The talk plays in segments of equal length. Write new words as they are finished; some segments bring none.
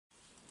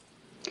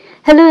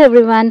Hello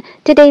everyone,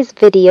 today's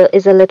video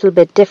is a little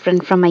bit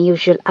different from my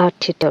usual art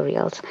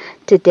tutorials.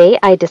 Today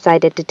I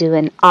decided to do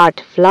an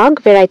art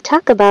vlog where I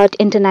talk about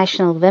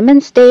International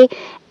Women's Day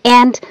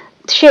and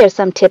share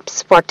some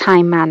tips for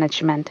time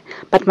management.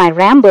 But my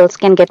rambles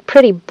can get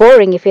pretty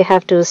boring if you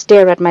have to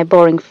stare at my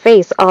boring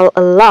face all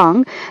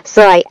along,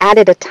 so I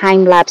added a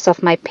time lapse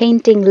of my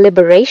painting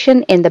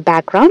Liberation in the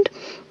background.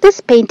 This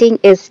painting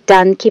is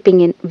done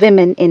keeping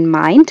women in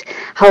mind,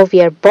 how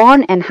we are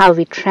born and how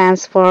we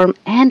transform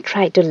and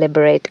try to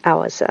liberate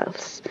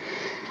ourselves.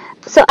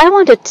 So I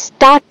want to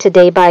start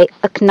today by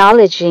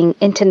acknowledging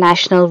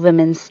International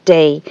Women's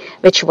Day,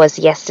 which was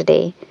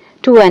yesterday.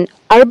 To an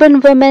urban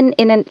woman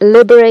in a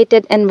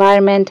liberated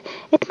environment,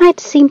 it might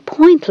seem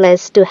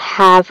pointless to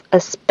have a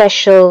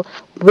special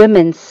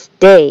Women's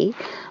Day,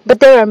 but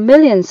there are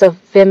millions of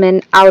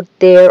women out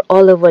there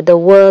all over the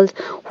world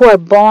who are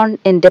born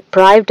in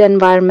deprived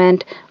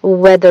environment,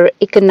 whether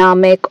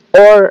economic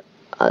or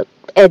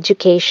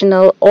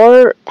educational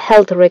or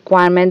health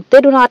requirement.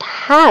 They do not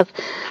have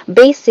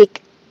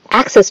basic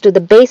access to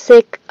the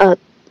basic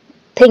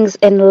things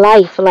in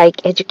life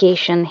like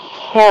education,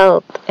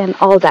 health, and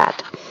all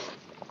that.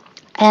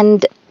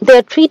 And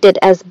they're treated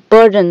as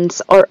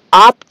burdens or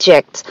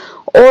objects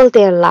all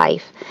their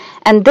life.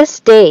 And this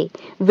day,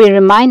 we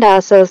remind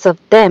ourselves of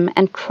them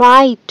and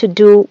try to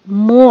do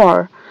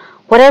more,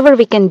 whatever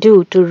we can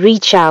do to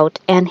reach out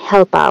and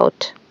help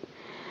out.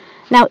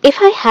 Now, if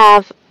I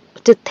have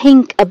to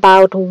think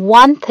about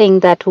one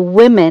thing that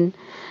women,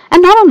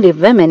 and not only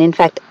women, in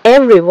fact,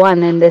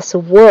 everyone in this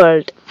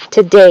world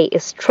today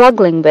is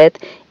struggling with,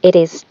 it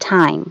is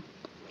time.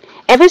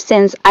 Ever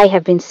since I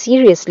have been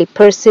seriously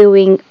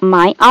pursuing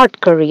my art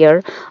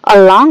career,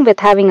 along with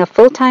having a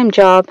full-time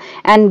job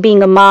and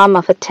being a mom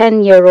of a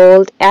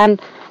 10-year-old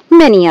and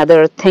many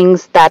other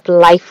things that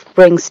life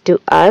brings to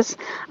us,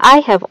 I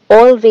have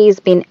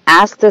always been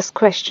asked this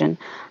question: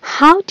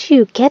 how do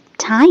you get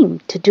time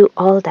to do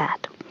all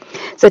that?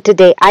 So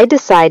today I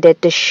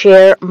decided to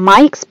share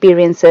my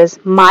experiences,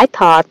 my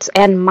thoughts,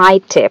 and my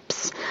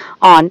tips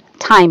on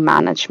time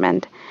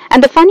management.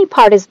 And the funny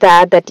part is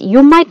that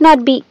you might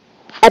not be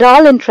at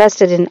all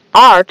interested in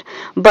art,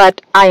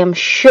 but I am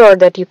sure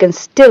that you can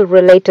still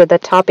relate to the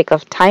topic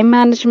of time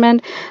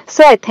management.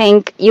 So I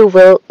think you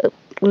will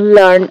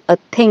learn a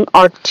thing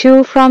or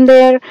two from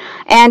there,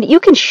 and you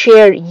can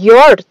share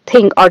your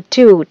thing or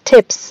two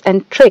tips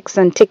and tricks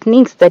and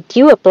techniques that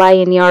you apply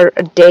in your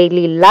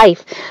daily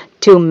life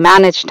to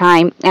manage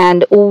time,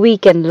 and we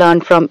can learn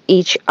from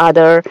each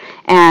other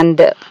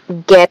and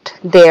get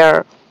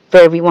there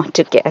where we want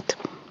to get.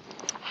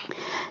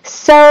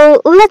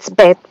 So let's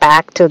get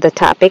back to the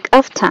topic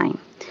of time.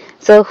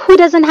 So who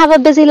doesn't have a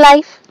busy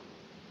life?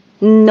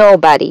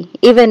 Nobody.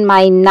 Even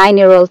my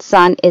 9-year-old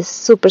son is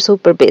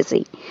super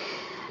busy.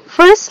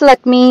 First,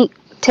 let me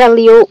tell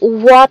you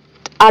what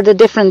are the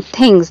different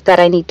things that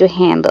I need to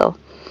handle.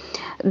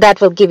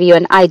 That will give you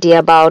an idea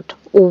about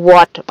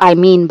what I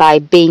mean by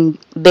being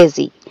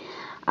busy.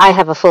 I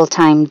have a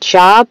full-time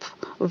job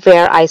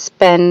where I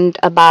spend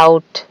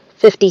about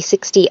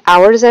 50-60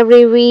 hours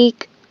every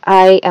week.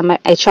 I am an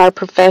HR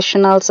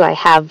professional, so I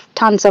have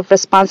tons of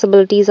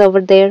responsibilities over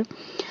there.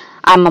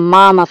 I'm a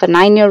mom of a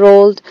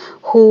 9-year-old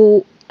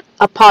who,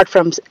 apart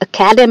from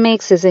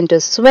academics, is into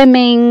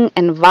swimming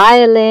and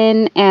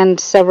violin and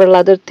several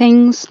other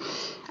things.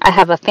 I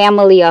have a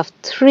family of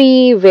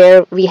 3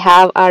 where we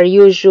have our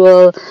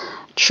usual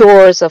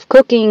chores of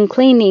cooking,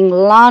 cleaning,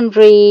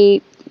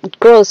 laundry,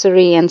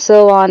 grocery, and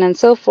so on and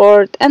so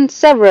forth, and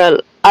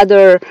several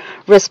other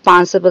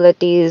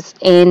responsibilities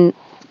in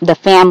the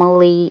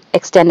family,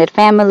 extended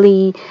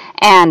family,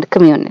 and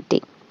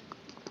community.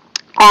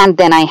 And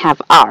then I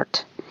have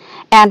art.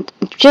 And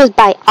just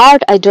by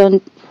art, I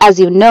don't, as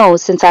you know,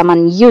 since I'm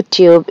on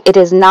YouTube, it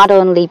is not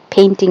only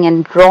painting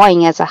and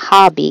drawing as a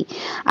hobby.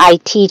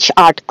 I teach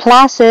art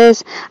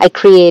classes, I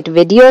create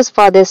videos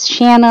for this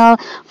channel.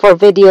 For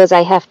videos,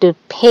 I have to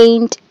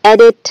paint,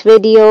 edit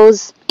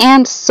videos,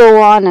 and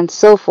so on and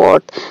so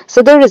forth.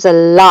 So there is a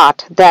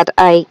lot that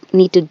I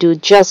need to do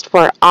just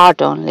for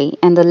art only,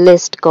 and the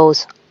list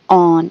goes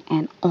on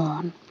and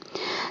on.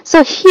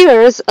 So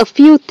here's a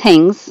few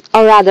things,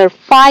 or rather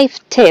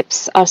 5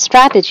 tips or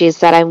strategies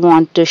that I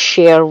want to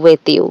share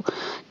with you,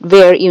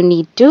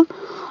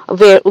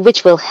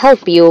 which will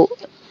help you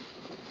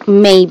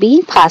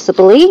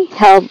possibly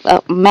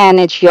help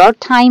manage your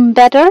time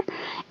better.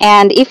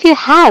 And if you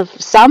have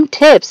some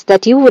tips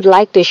that you would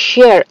like to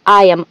share,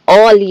 I am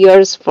all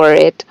ears for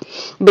it,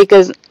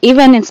 because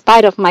even in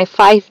spite of my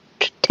 5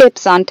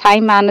 tips on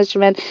time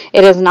management,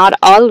 it is not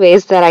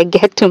always that I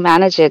get to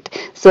manage it.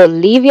 So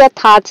leave your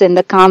thoughts in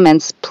the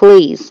comments,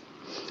 please.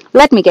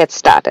 Let me get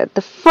started.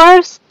 The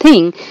first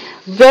thing,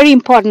 very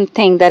important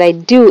thing that I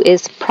do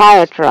is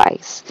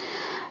prioritize.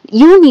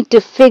 You need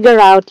to figure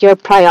out your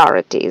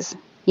priorities.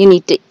 You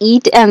need to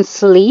eat and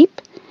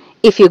sleep.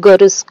 If you go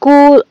to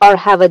school or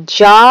have a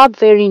job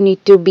where you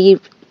need to be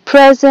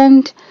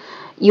present,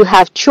 you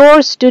have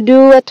chores to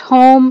do at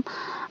home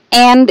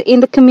and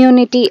in the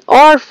community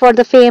or for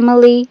the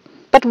family.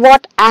 But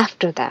what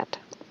after that?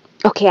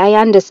 Okay, I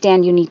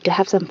understand you need to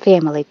have some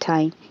family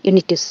time. You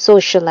need to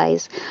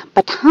socialize.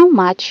 But how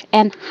much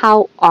and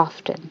how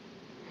often?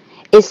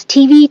 Is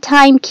TV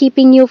time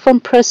keeping you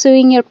from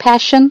pursuing your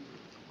passion?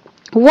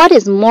 What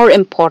is more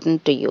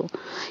important to you?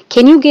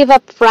 Can you give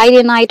up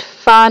Friday night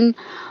fun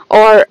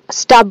or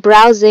stop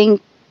browsing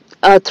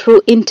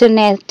through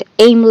internet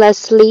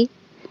aimlessly?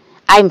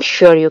 I'm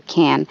sure you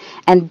can.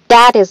 And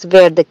that is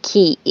where the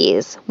key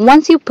is.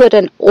 Once you put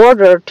an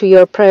order to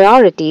your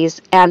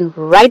priorities and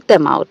write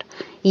them out,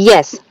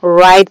 yes,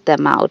 write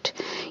them out.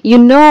 You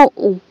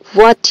know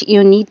what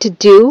you need to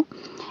do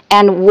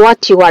and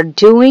what you are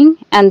doing,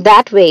 and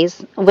that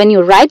ways when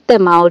you write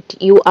them out,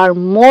 you are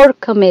more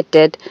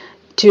committed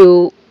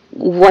to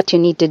what you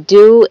need to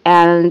do,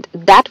 and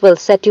that will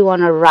set you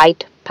on a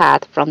right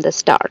path from the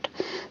start.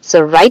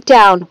 So write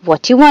down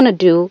what you want to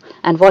do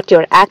and what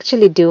you're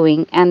actually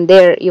doing, and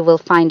there you will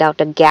find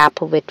out a gap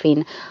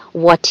between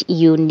what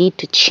you need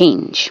to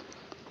change.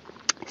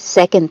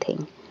 Second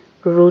thing,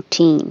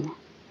 routine.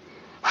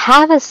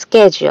 Have a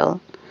schedule.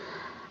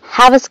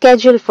 Have a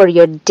schedule for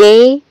your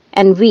day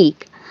and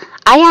week.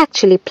 I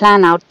actually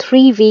plan out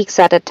 3 weeks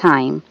at a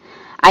time.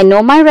 I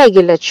know my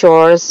regular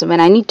chores when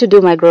I need to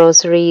do my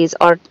groceries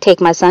or take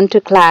my son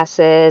to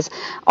classes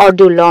or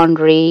do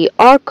laundry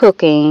or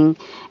cooking,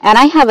 and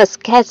I have a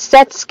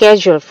set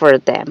schedule for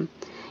them.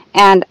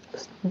 And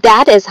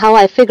that is how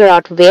I figure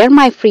out where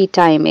my free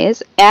time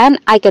is, and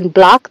I can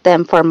block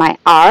them for my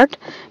art,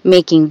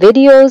 making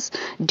videos,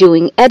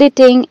 doing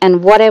editing,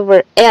 and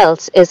whatever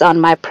else is on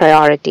my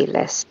priority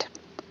list.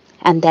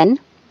 And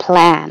then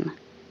plan.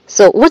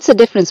 So what's the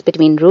difference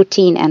between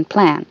routine and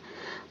plan?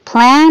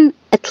 Plan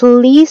at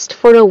least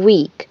for a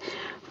week.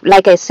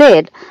 Like I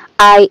said,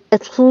 I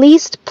at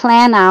least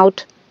plan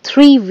out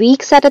 3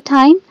 weeks at a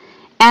time,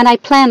 and I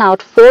plan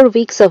out 4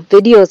 weeks of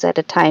videos at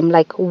a time.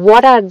 Like,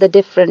 what are the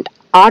different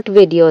art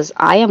videos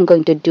I am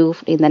going to do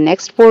in the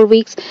next 4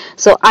 weeks?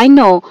 So I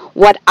know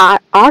what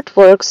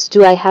artworks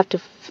do I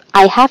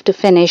have to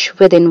finish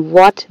within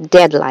what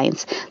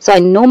deadlines. So I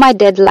know my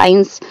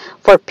deadlines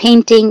for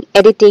painting,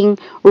 editing,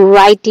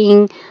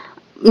 writing,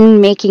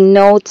 making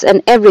notes,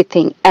 and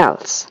everything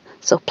else.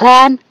 So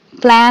plan,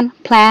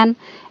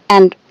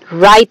 and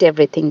write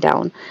everything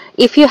down.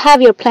 If you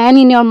have your plan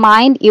in your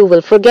mind, you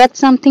will forget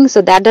something,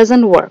 so that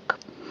doesn't work.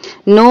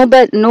 No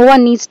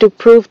one needs to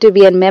prove to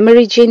be a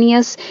memory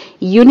genius.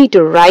 You need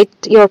to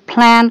write your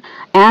plan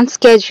and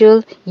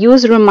schedule,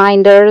 use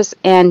reminders,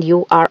 and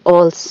you are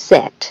all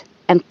set.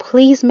 And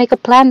please make a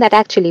plan that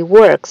actually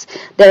works.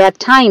 There are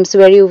times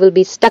where you will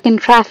be stuck in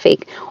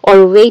traffic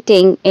or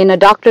waiting in a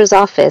doctor's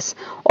office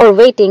or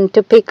waiting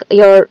to pick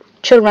your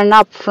children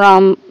up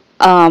from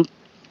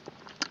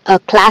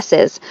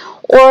classes,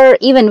 or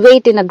even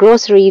wait in a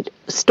grocery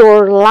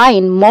store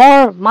line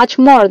much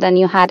more than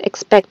you had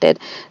expected.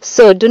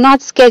 So do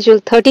not schedule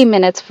 30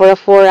 minutes for a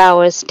 4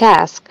 hours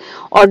task,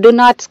 or do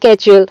not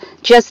schedule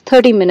just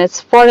 30 minutes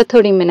for a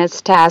 30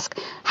 minutes task.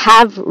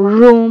 Have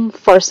room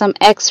for some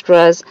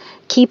extras.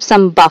 Keep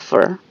some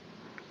buffer.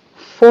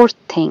 Fourth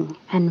thing,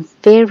 and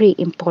very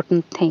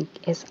important thing,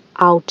 is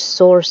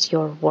outsource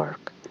your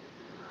work.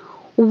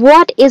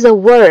 What is a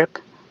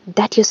work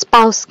that your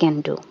spouse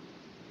can do?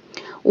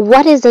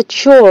 What is a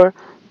chore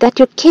that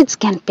your kids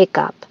can pick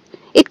up?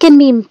 It can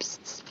be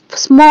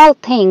small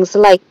things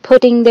like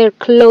putting their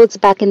clothes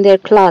back in their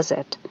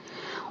closet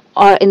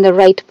or in the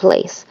right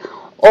place,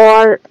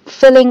 or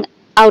filling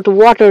out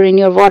water in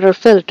your water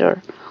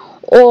filter,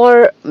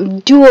 or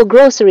do a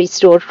grocery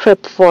store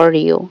trip for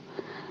you.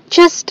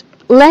 Just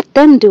let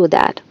them do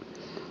that.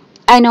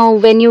 I know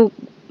when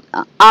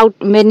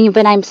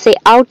I say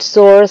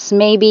outsource,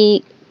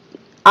 maybe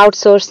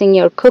outsourcing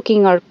your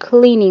cooking or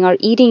cleaning or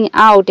eating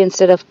out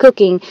instead of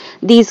cooking,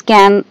 these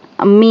can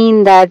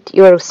mean that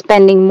you're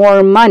spending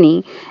more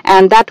money,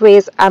 and that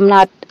way I'm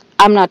not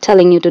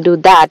telling you to do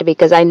that,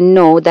 because I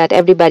know that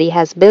everybody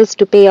has bills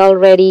to pay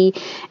already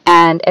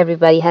and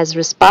everybody has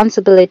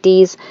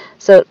responsibilities.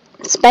 So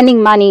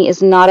spending money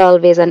is not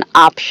always an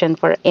option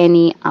for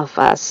any of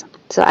us.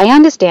 So I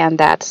understand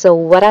that. So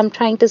what I'm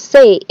trying to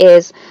say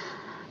is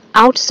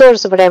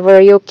outsource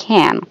whatever you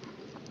can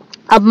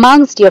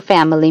amongst your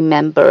family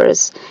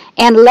members,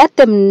 and let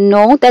them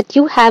know that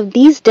you have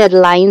these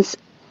deadlines,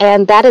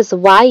 and that is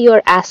why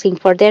you're asking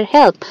for their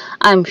help.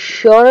 I'm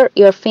sure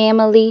your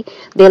family,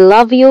 they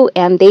love you,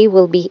 and they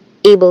will be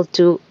able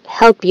to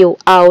help you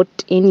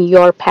out in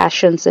your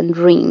passions and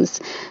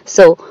dreams.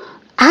 So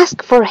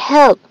ask for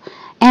help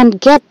and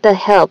get the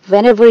help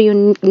whenever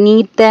you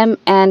need them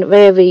and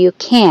wherever you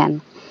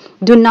can.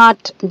 Do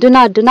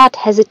not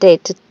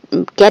hesitate to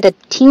get a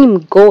team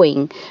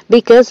going,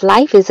 because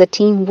life is a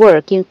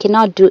teamwork. You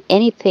cannot do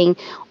anything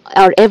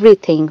or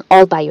everything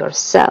all by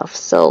yourself.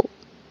 So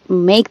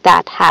make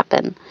that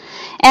happen.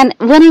 And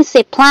when I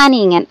say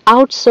planning and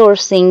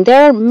outsourcing,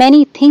 there are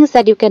many things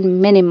that you can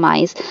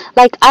minimize.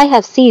 Like I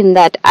have seen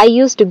that I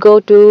used to go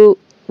to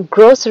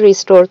grocery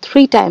store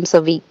 3 times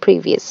a week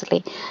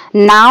previously.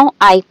 Now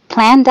I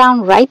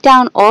write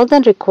down all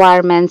the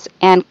requirements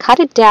and cut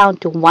it down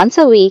to once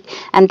a week,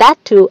 and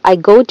that too I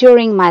go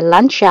during my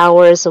lunch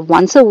hours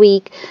once a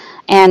week.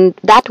 And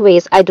that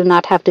ways I do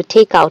not have to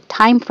take out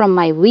time from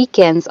my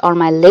weekends or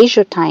my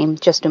leisure time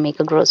just to make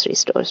a grocery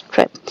store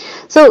trip.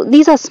 So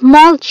these are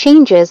small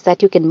changes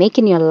that you can make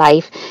in your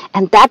life,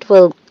 and that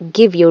will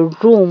give you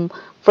room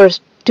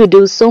to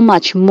do so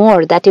much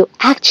more that you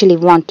actually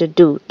want to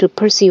do, to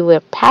pursue your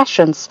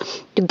passions,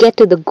 to get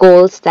to the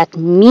goals that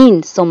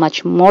mean so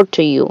much more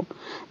to you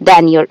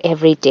than your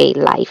everyday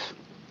life.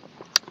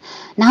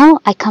 Now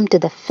I come to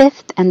the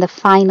fifth and the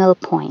final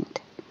point,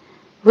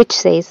 which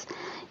says,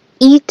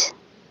 eat,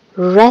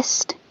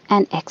 rest,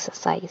 and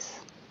exercise.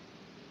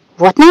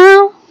 What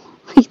now?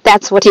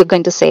 That's what you're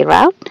going to say,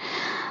 right?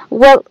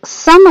 Well,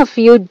 some of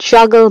you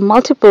juggle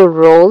multiple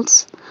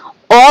roles.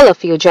 All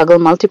of you juggle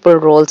multiple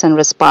roles and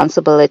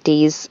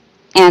responsibilities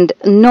and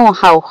know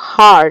how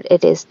hard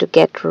it is to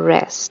get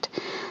rest.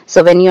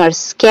 So when you are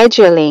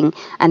scheduling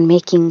and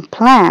making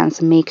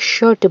plans, make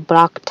sure to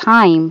block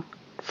time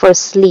for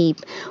sleep,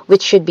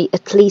 which should be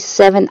at least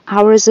 7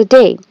 hours a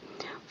day.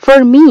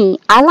 For me,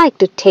 I like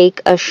to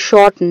take a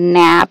short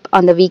nap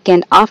on the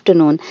weekend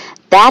afternoon.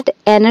 That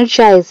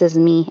energizes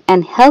me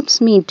and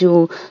helps me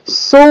do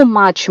so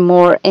much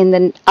more in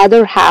the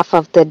other half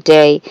of the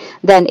day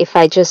than if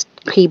I just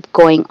keep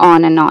going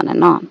on and on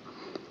and on.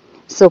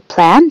 So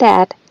plan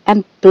that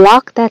and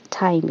block that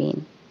time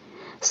in.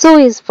 So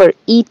is for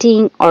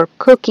eating or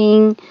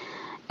cooking,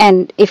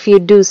 and if you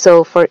do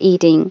so for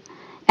eating.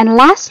 And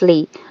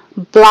lastly,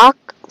 block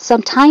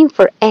some time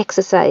for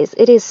exercise.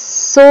 It is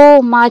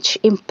so much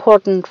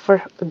important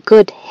for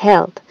good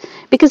health,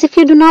 because if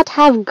you do not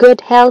have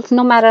good health,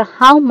 no matter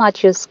how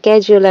much you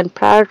schedule and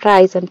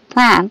prioritize and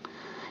plan,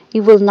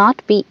 you will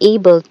not be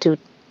able to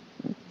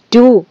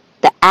do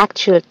the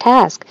actual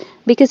task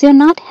because you're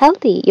not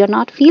healthy, you're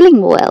not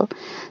feeling well.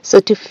 So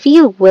to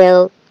feel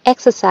well,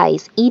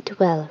 exercise, eat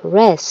well,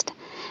 rest.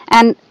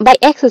 And by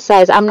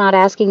exercise, I'm not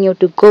asking you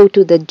to go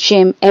to the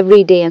gym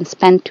every day and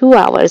spend 2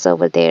 hours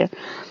over there.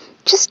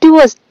 Just do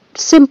a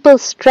simple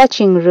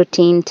stretching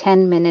routine,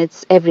 10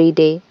 minutes every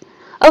day.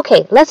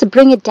 Okay, let's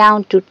bring it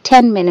down to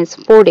 10 minutes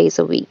 4 days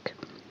a week.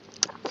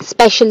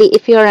 Especially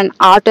if you're an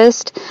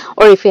artist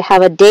or if you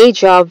have a day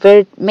job where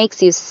it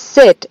makes you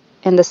sit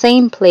in the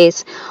same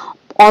place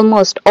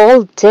almost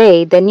all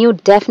day, then you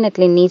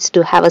definitely need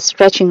to have a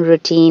stretching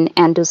routine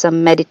and do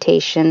some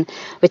meditation,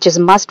 which is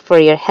must for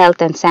your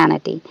health and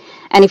sanity.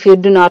 And if you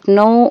do not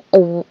know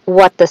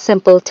what the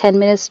simple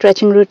 10-minute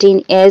stretching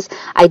routine is,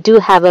 I do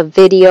have a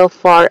video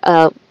for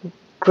a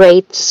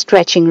great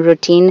stretching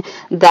routine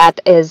that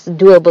is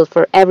doable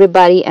for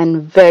everybody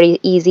and very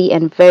easy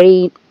and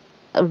very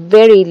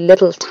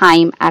little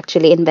time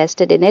actually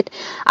invested in it.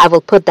 I will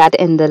put that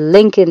in the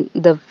link in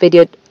the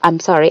video.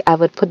 I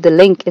would put the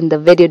link in the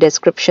video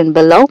description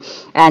below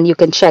and you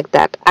can check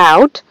that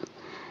out.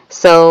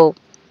 So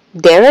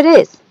there it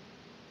is.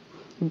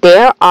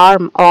 There are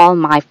all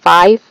my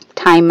 5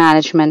 time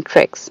management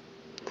tricks.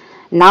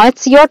 Now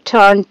it's your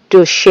turn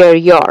to share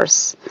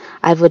yours.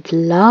 I would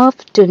love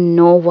to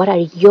know what are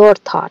your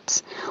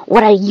thoughts,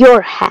 what are your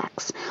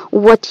hacks,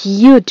 what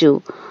you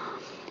do.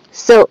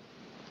 So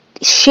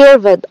share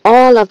with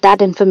all of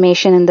that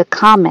information in the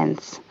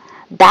comments.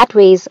 That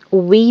ways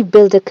we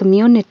build a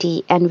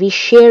community and we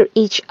share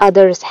each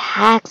other's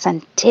hacks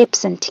and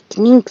tips and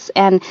techniques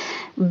and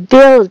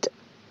build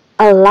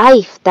a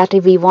life that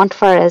we want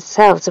for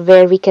ourselves,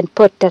 where we can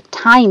put the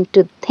time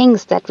to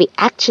things that we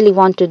actually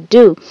want to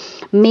do,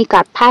 make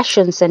our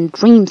passions and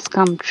dreams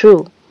come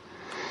true.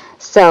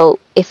 So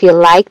if you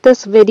like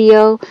this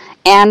video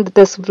and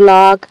this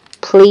vlog,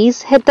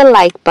 please hit the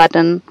like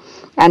button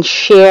and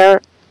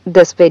share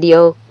this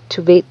video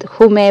to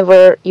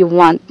whomever you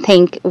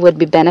think would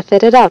be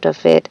benefited out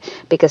of it,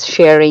 because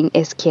sharing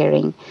is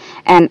caring.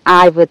 And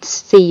I would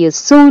see you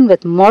soon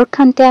with more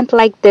content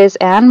like this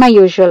and my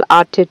usual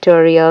art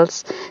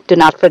tutorials. Do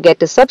not forget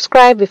to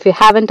subscribe if you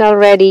haven't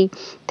already.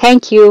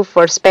 Thank you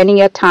for spending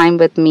your time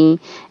with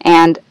me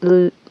and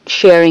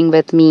sharing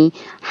with me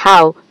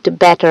how to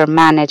better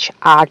manage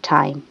our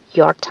time,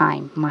 your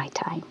time, my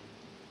time.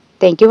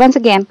 Thank you once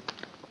again.